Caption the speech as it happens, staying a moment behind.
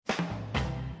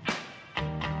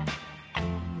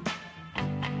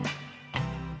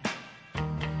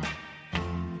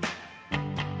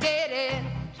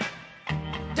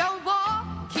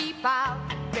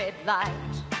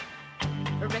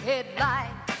red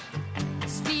light,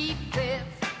 steep cliff.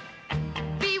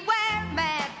 Beware,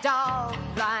 mad dog,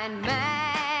 blind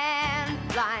man,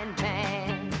 blind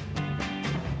man.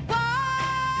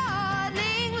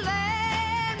 Warning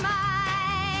landmine,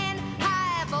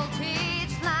 high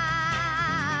voltage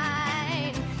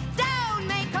line. Don't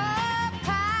make a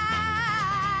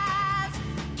pass,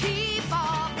 keep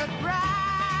off the grass.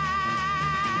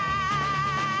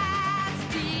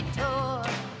 Detour,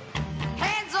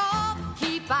 hands off,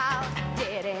 keep out,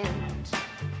 dead end,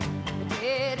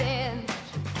 dead end.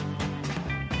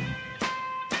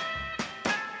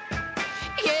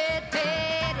 Yeah,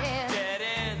 dead end. Dead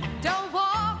end. Don't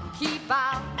walk, keep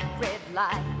out, red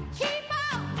light. Keep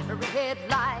out, red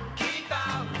light. Keep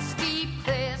out. Steep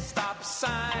cliff. Stop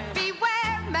sign.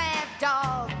 Beware, mad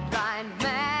dog, blind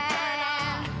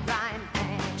man, blind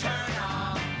man. Turn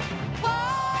off.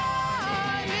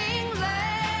 Warning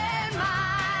landmine,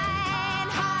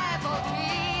 high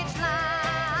voltage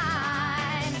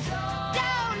line.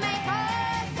 Don't make a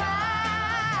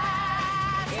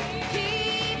pass,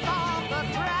 keep off the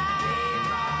grass.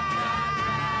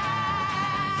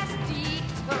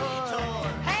 Detour,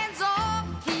 hands off,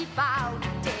 keep out,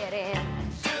 dead end,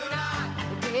 Do not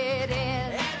dead end.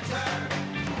 enter.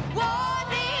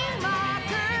 Warning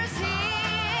markers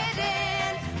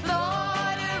hidden,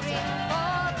 loitering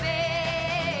forbid.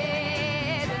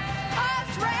 Us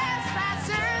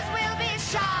trespassers will be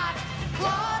shot.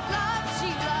 Claude, love,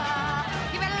 Sheila,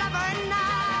 give it love or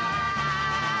not.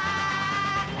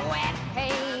 Wet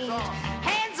paint,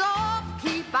 hands off,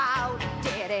 keep out,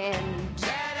 dead end,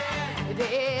 Dead end.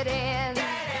 dead end. Dead end.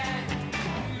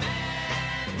 Man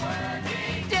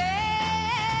working.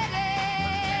 Dead end,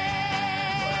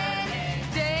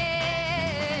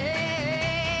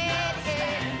 dead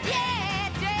end, yeah,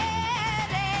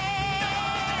 dead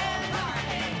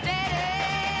end, dead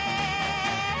end.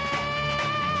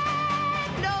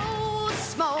 No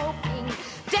smoking,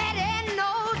 dead end,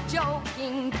 no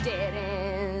joking, dead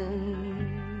end,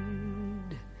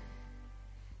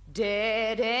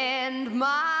 dead end,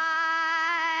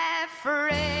 my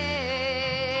friend.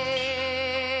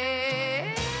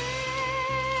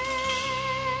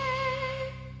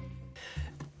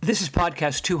 This is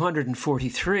podcast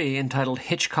 243, entitled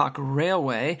Hitchcock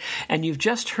Railway, and you've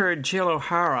just heard Jill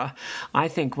O'Hara, I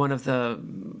think one of the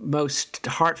most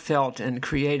heartfelt and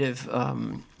creative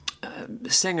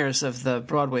singers of the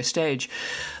Broadway stage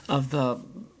of the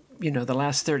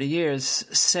last 30 years,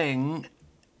 sing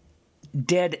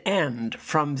Dead End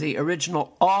from the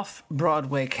original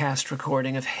off-Broadway cast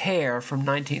recording of Hair from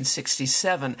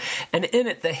 1967. And in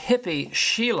it, the hippie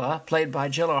Sheila, played by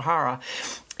Jill O'Hara,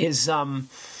 is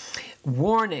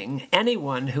warning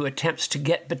anyone who attempts to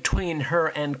get between her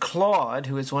and Claude,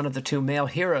 who is one of the two male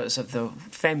heroes of the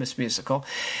famous musical,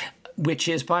 which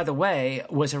is, by the way,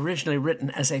 was originally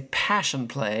written as a passion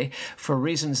play for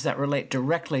reasons that relate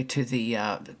directly to the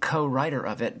co-writer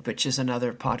of it, which is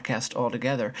another podcast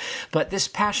altogether. But this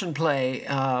passion play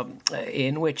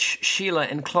in which Sheila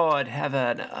and Claude have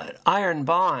an iron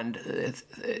bond,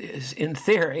 in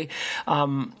theory,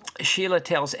 Sheila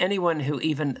tells anyone who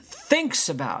even thinks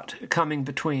about coming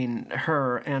between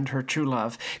her and her true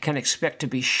love can expect to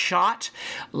be shot,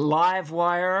 live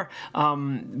wire,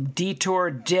 detour,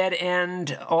 dead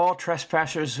end. All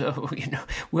trespassers,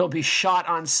 will be shot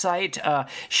on sight.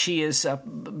 She is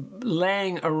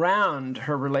laying around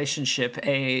her relationship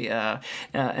an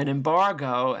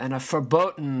embargo and a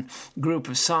verboten group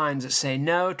of signs that say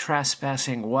no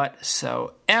trespassing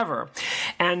whatsoever.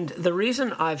 And the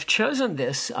reason I've chosen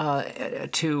this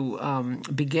to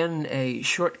begin a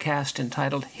short cast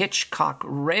entitled Hitchcock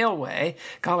Railway,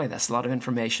 golly, that's a lot of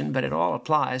information, but it all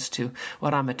applies to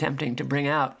what I'm attempting to bring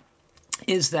out,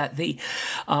 is that the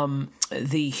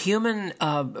human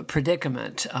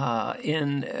predicament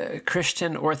in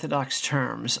Christian Orthodox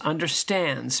terms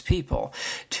understands people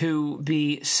to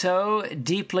be so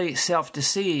deeply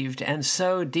self-deceived and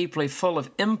so deeply full of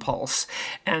impulse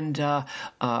and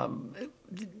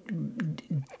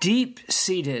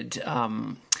deep-seated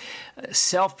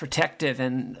self-protective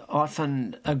and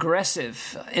often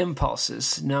aggressive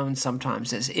impulses, known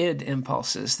sometimes as id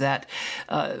impulses, that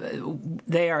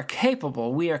we are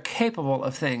capable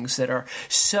of things that are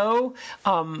so,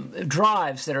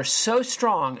 drives that are so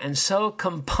strong and so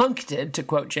compuncted, to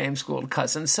quote James Gould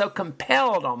Cousins, so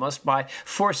compelled almost by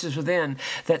forces within,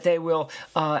 that they will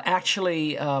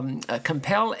actually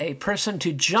compel a person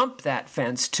to jump that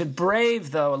fence, to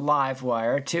brave the live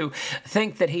wire, to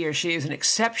think that he or she is an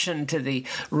exception to the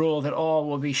rule that all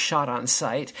will be shot on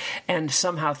sight, and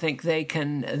somehow think they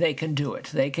can do it.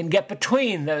 They can get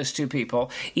between those two people,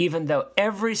 even though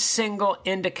every single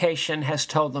indication has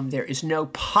told them there is no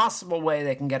possible way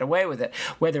they can get away with it.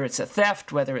 Whether it's a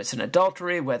theft, whether it's an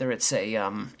adultery, whether it's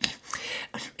a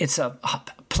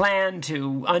plan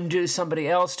to undo somebody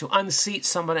else, to unseat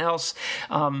someone else.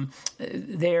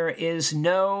 There is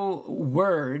no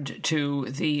word to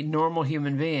the normal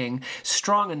human being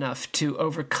strong enough to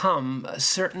overcome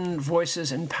certain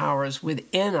voices and powers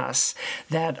within us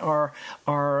that are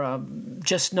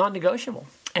just non-negotiable.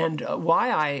 And why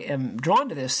I am drawn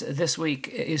to this week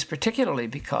is particularly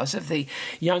because of the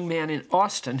young man in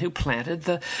Austin who planted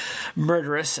the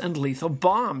murderous and lethal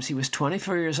bombs. He was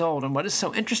 24 years old, and what is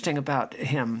so interesting about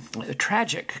him, a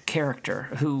tragic character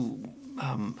who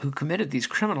committed these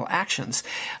criminal actions,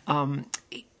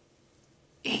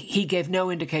 he gave no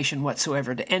indication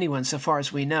whatsoever to anyone, so far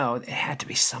as we know. It had to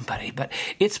be somebody, but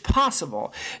it's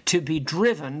possible to be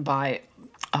driven by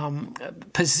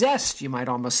possessed, you might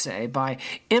almost say, by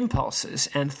impulses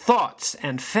and thoughts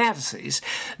and fantasies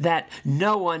that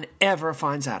no one ever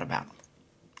finds out about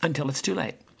until it's too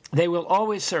late. They will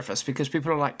always surface because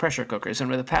people are like pressure cookers, and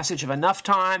with the passage of enough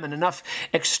time and enough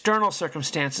external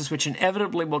circumstances, which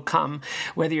inevitably will come,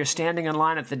 whether you're standing in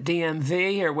line at the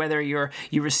DMV or whether you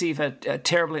receive a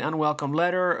terribly unwelcome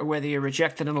letter, or whether you're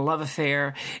rejected in a love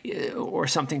affair, or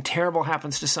something terrible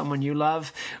happens to someone you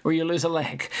love, or you lose a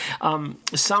leg.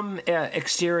 Some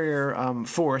exterior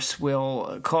force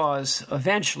will cause,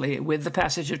 eventually, with the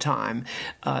passage of time,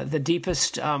 the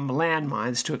deepest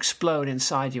landmines to explode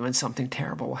inside you, and something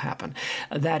terrible will happen.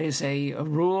 That is a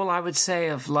rule, I would say,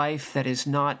 of life that is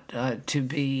not to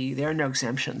be, there are no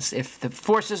exemptions. If the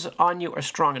forces on you are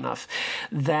strong enough,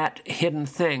 that hidden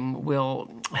thing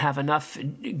will have enough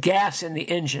gas in the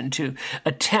engine to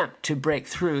attempt to break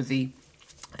through the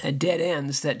dead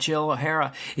ends that Jill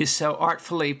O'Hara is so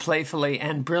artfully, playfully,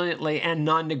 and brilliantly, and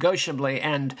non-negotiably,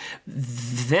 and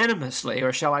venomously,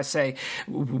 or shall I say,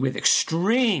 with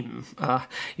extreme,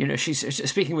 she's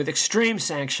speaking with extreme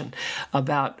sanction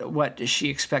about what she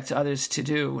expects others to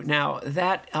do. Now,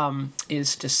 that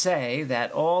is to say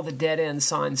that all the dead-end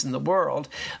signs in the world,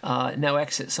 no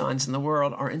exit signs in the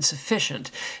world, are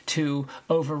insufficient to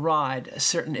override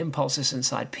certain impulses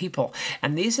inside people.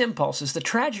 And these impulses, the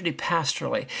tragedy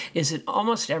pastorally, is that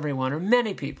almost everyone, or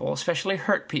many people, especially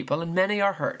hurt people, and many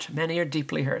are hurt, many are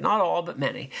deeply hurt, not all, but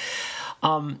many.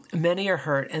 Many are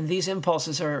hurt, and these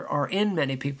impulses are in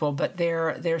many people, but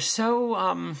they're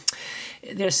so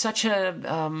there's such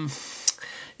a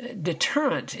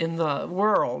deterrent in the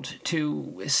world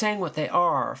to saying what they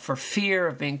are for fear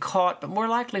of being caught, but more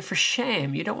likely for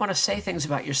shame. You don't want to say things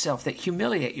about yourself that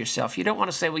humiliate yourself. You don't want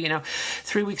to say, well,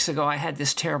 3 weeks ago I had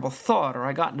this terrible thought, or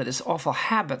I got into this awful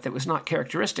habit that was not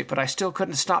characteristic, but I still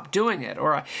couldn't stop doing it,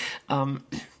 or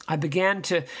I began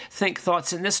to think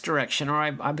thoughts in this direction, or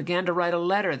I began to write a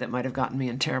letter that might have gotten me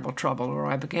in terrible trouble, or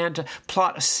I began to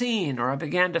plot a scene, or I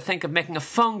began to think of making a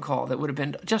phone call that would have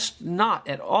been just not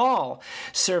at all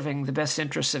serving the best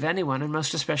interests of anyone, and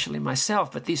most especially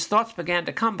myself. But these thoughts began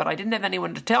to come, but I didn't have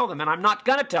anyone to tell them, and I'm not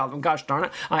going to tell them, gosh darn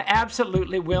it. I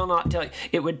absolutely will not tell you.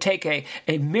 It would take a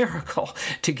miracle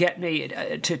to get me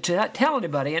to tell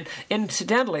anybody. And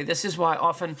incidentally, this is why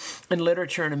often in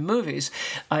literature and in movies,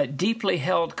 deeply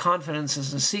held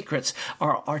confidences and secrets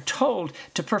are told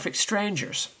to perfect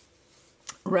strangers,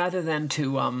 rather than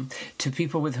to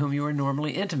people with whom you are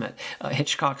normally intimate.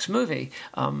 Hitchcock's movie,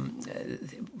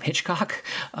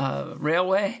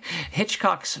 Railway.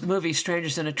 Hitchcock's movie,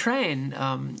 Strangers in a Train,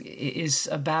 is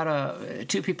about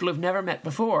two people who've never met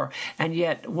before, and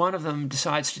yet one of them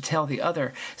decides to tell the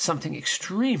other something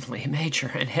extremely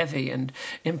major and heavy and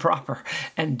improper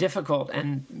and difficult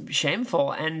and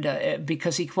shameful, and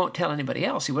because he won't tell anybody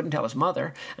else. He wouldn't tell his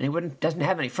mother, and he doesn't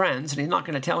have any friends, and he's not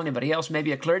going to tell anybody else,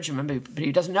 maybe a clergyman, but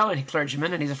he doesn't know any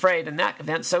clergymen, and he's afraid in that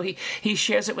event, so he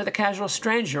shares it with a casual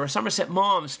stranger. Or Somerset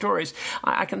Maugham stories.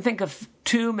 I can think of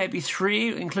 2, maybe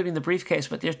 3, including The Briefcase,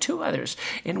 but there are 2 others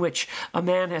in which a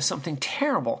man has something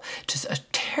terrible, just a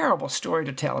terrible story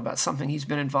to tell about something he's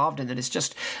been involved in that is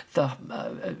just the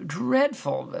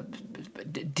dreadful,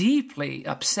 deeply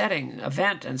upsetting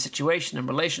event and situation and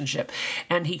relationship,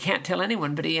 and he can't tell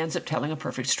anyone, but he ends up telling a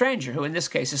perfect stranger, who in this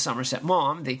case is Somerset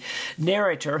Maugham, the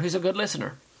narrator, who's a good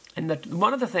listener. And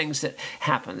one of the things that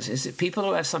happens is that people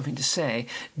who have something to say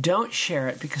don't share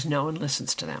it because no one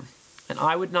listens to them. And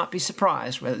I would not be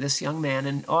surprised whether this young man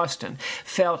in Austin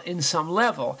felt in some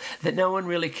level that no one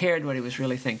really cared what he was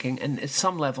really thinking, and at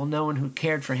some level no one who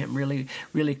cared for him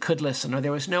really could listen, or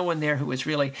there was no one there who was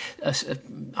really,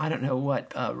 I don't know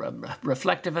what,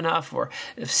 reflective enough or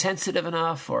sensitive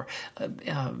enough or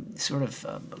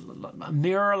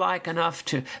mirror-like enough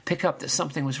to pick up that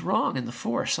something was wrong in the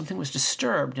force, something was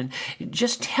disturbed, and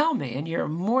just tell me, and you're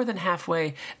more than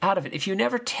halfway out of it. If you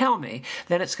never tell me,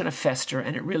 then it's going to fester,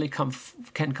 and it really can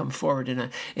come forward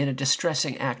in a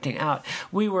distressing acting out.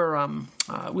 We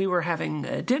were having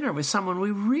dinner with someone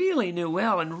we really knew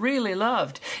well and really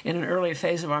loved in an early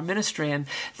phase of our ministry, and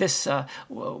this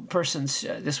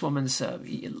woman's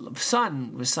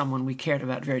son was someone we cared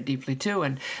about very deeply too,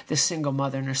 and this single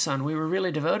mother and her son we were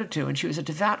really devoted to, and she was a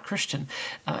devout Christian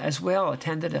as well,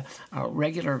 attended a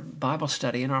regular Bible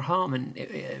study in our home,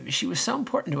 and she was so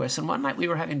important to us. And one night we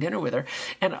were having dinner with her,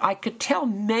 and I could tell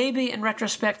maybe in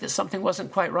retrospect that something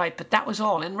wasn't quite right, but that was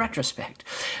all in retrospect.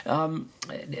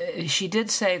 She did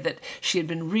say that she had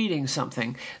been reading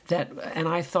something and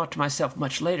I thought to myself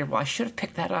much later, well, I should have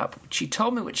picked that up. She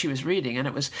told me what she was reading, and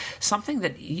it was something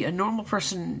that a normal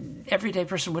person, everyday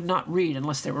person, would not read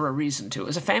unless there were a reason to. It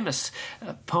was a famous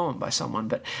poem by someone,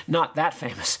 but not that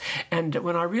famous. And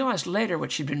when I realized later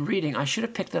what she'd been reading, I should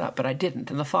have picked it up, but I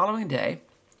didn't. And the following day,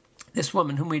 this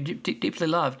woman, whom we deeply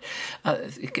loved,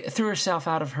 threw herself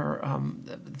out of her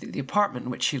the apartment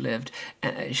in which she lived.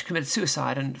 She committed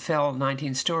suicide and fell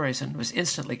 19 stories and was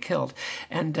instantly killed.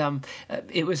 And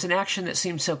it was an action that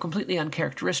seemed so completely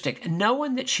uncharacteristic. And no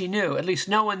one that she knew, at least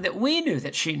no one that we knew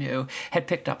that she knew, had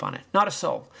picked up on it. Not a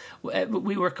soul.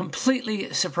 We were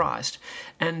completely surprised.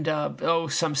 And,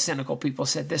 some cynical people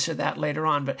said this or that later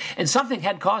on. And something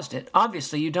had caused it.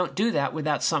 Obviously, you don't do that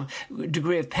without some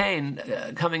degree of pain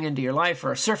coming into your life,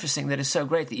 or a surfacing that is so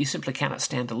great that you simply cannot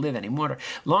stand to live any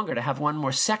longer, to have one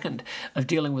more second of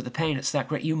dealing with the pain. It's that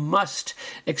great. You must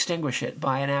extinguish it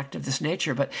by an act of this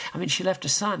nature. But, she left a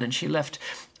son, and she left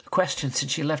questions, and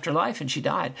she left her life, and she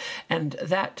died. And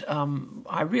that,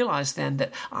 I realized then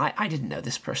that I didn't know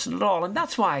this person at all. And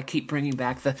that's why I keep bringing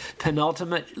back the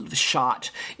penultimate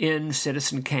shot in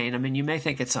Citizen Kane. You may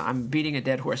think I'm beating a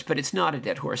dead horse, but it's not a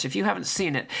dead horse. If you haven't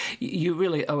seen it, you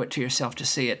really owe it to yourself to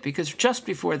see it, because just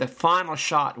before the final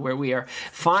shot, where we are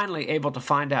finally able to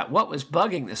find out what was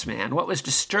bugging this man, what was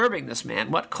disturbing this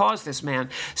man, what caused this man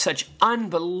such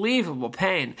unbelievable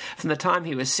pain from the time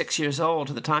he was 6 years old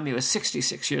to the time he was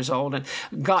 66 years old, and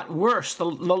got worse.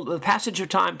 The passage of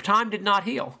time did not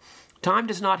heal. Time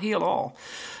does not heal all.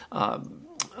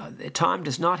 Time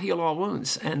does not heal all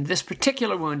wounds. And this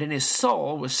particular wound in his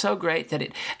soul was so great that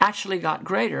it actually got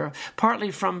greater,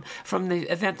 partly from the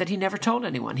event that he never told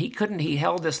anyone. He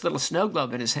held this little snow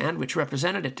globe in his hand, which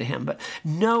represented it to him, but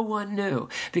no one knew,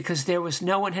 because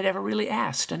no one had ever really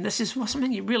asked. And this is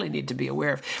something you really need to be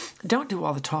aware of. Don't do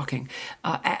all the talking.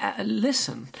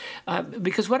 Listen.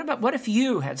 Because what if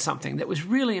you had something that was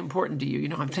really important to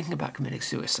you? I'm thinking about committing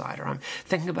suicide, or I'm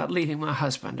thinking about leaving my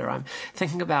husband, or I'm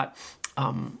thinking about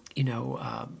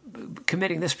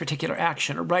committing this particular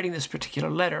action, or writing this particular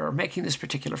letter, or making this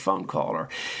particular phone call, or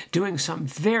doing some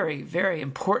very, very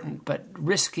important but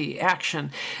risky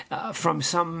action from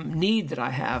some need that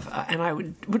I have. And I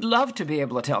would love to be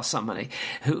able to tell somebody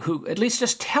who at least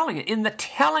just telling it, in the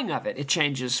telling of it, it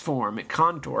changes form, it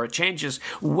contour, it changes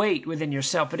weight within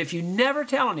yourself. But if you never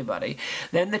tell anybody,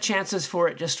 then the chances for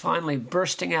it just finally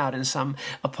bursting out in some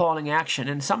appalling action,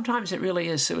 and sometimes it really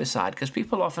is suicide, because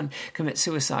people often commit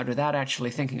suicide without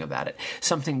actually thinking about it.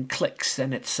 Something clicks,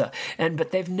 and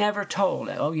but they've never told.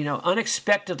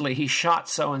 Unexpectedly he shot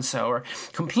so and so, or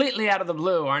completely out of the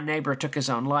blue our neighbor took his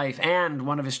own life, and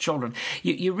one of his children.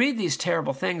 You read these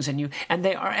terrible things, and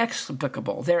they are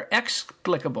explicable. They're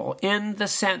explicable in the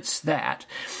sense that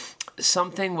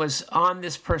something was on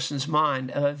this person's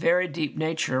mind of a very deep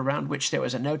nature, around which there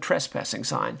was a no trespassing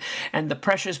sign, and the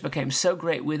pressures became so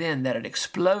great within that it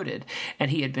exploded,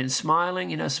 and he had been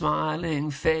smiling, smiling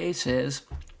faces.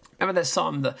 Remember that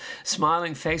song, The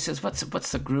Smiling Faces? What's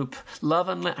the group? Love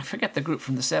and I forget the group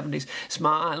from the 70s.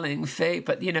 Smiling Face,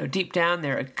 but deep down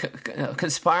they're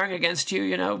conspiring against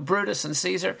you. Brutus and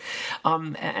Caesar,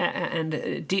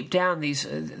 and deep down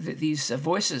these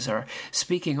voices are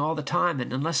speaking all the time,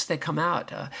 and unless they come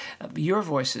out, your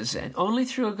voices, and only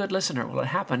through a good listener will it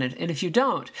happen. And if you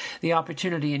don't, the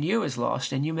opportunity in you is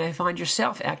lost, and you may find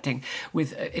yourself acting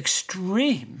with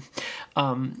extreme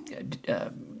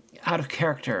out of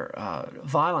character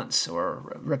violence,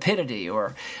 or rapidity,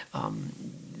 or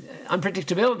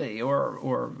unpredictability,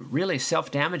 or really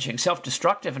self-damaging,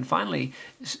 self-destructive, and finally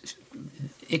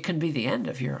it can be the end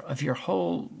of your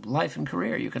whole life and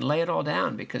career. You can lay it all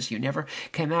down because you never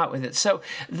came out with it. So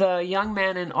the young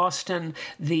man in Austin,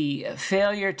 the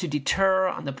failure to deter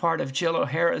on the part of Jill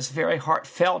O'Hara's very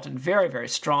heartfelt and very, very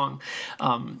strong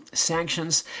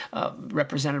sanctions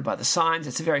represented by the signs.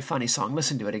 It's a very funny song.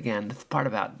 Listen to it again. The part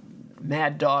about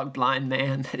mad dog, blind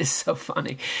man. That is so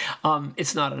funny.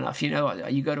 It's not enough.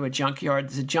 You go to a junkyard.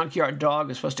 There's a junkyard dog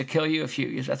that's supposed to kill you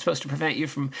that's supposed to prevent you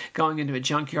from going into a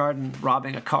junkyard and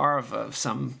robbing a car of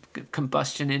some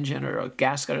combustion engine or a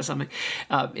gasket or something.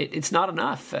 It's not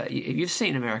enough. You've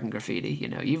seen American Graffiti.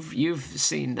 You've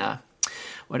seen.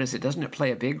 What is it? Doesn't it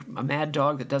play a mad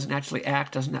dog that doesn't actually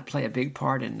act? Doesn't that play a big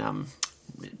part in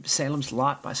Salem's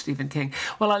Lot by Stephen King?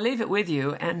 Well, I leave it with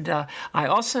you, and I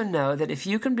also know that if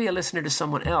you can be a listener to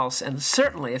someone else, and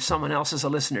certainly if someone else is a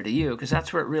listener to you, because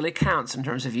that's where it really counts in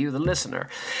terms of you, the listener,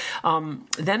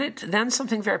 then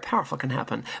something very powerful can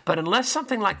happen. But unless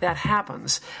something like that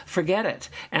happens, forget it.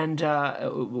 And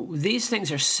these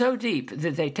things are so deep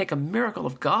that they take a miracle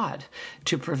of God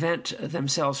to prevent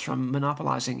themselves from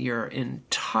monopolizing your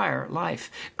entire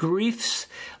life. Griefs,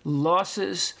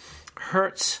 losses,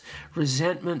 hurts,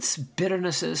 resentments,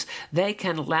 bitternesses, they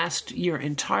can last your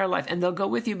entire life, and they'll go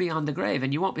with you beyond the grave,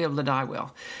 and you won't be able to die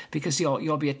well because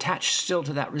you'll be attached still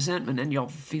to that resentment, and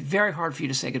it'll be very hard for you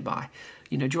to say goodbye.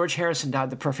 George Harrison died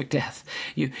the perfect death.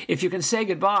 If you can say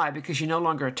goodbye because you're no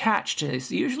longer attached to it, it's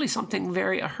usually something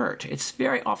a hurt. It's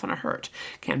very often a hurt.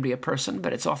 It can be a person,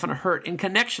 but it's often a hurt in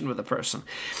connection with a person.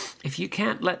 If you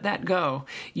can't let that go,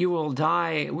 you will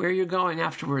die. Where you're going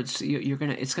afterwards,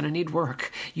 it's gonna need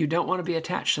work. You don't want to be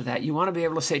attached to that. You want to be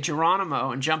able to say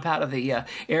Geronimo and jump out of the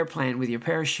airplane with your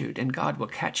parachute, and God will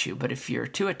catch you. But if you're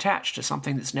too attached to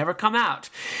something that's never come out,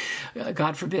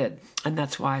 God forbid. And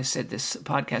that's why I said this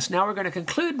podcast. Now we're going to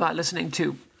conclude by listening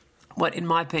to what, in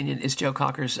my opinion, is Joe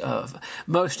Cocker's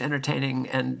most entertaining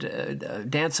and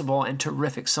danceable and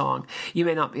terrific song. You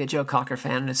may not be a Joe Cocker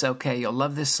fan, and it's okay. You'll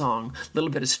love this song. A little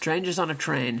bit of Strangers on a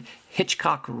Train,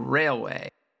 Hitchcock Railway.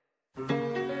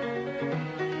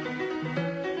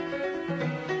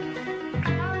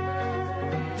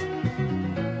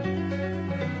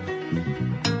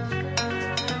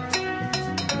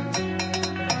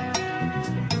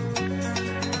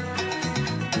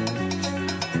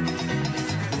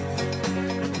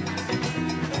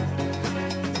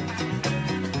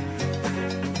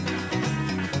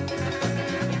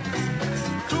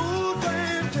 Cool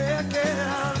train, take it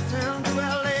out of town to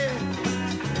LA.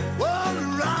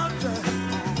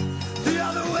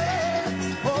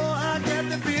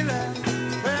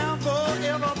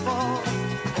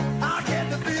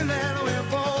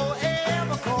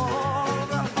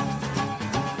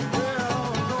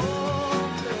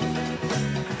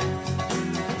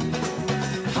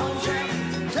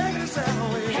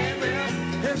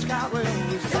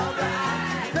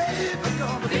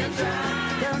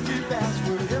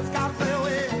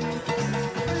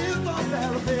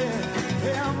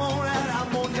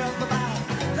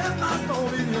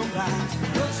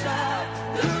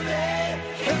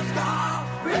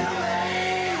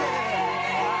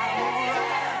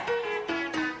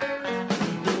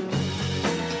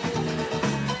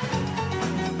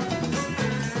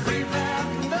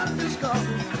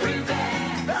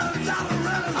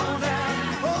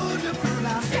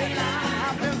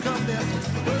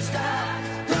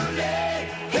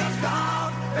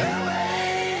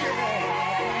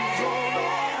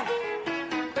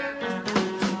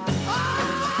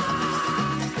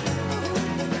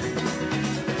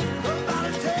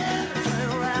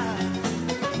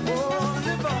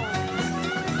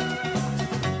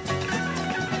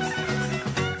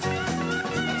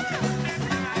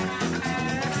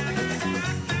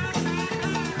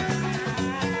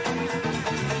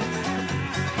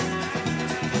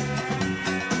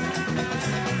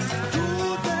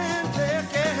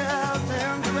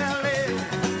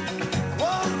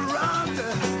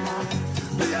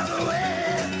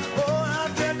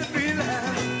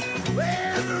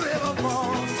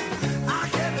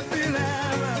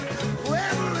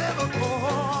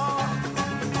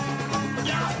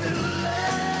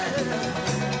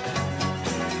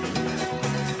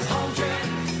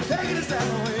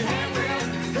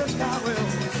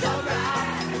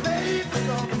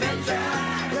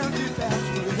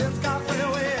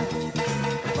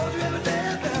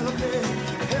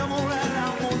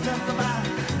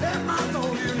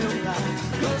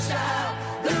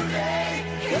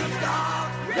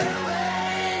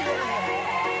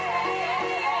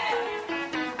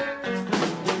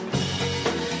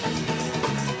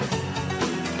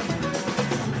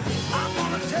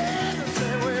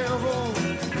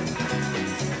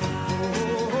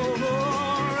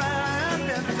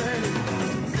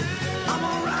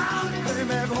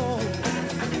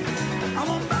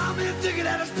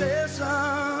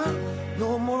 station.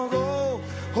 No more go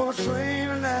on a train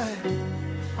tonight.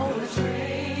 On a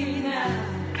train now.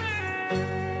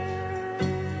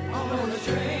 On a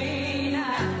train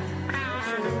now.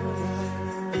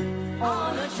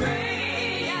 On a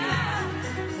train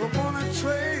now. Up on a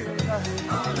train tonight.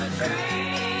 On a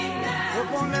train now.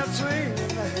 Up on that train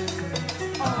tonight.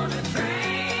 On a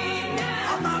train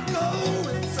now. I'm not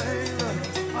going, sailor.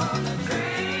 On a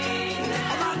train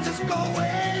now. I'm not just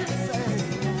going.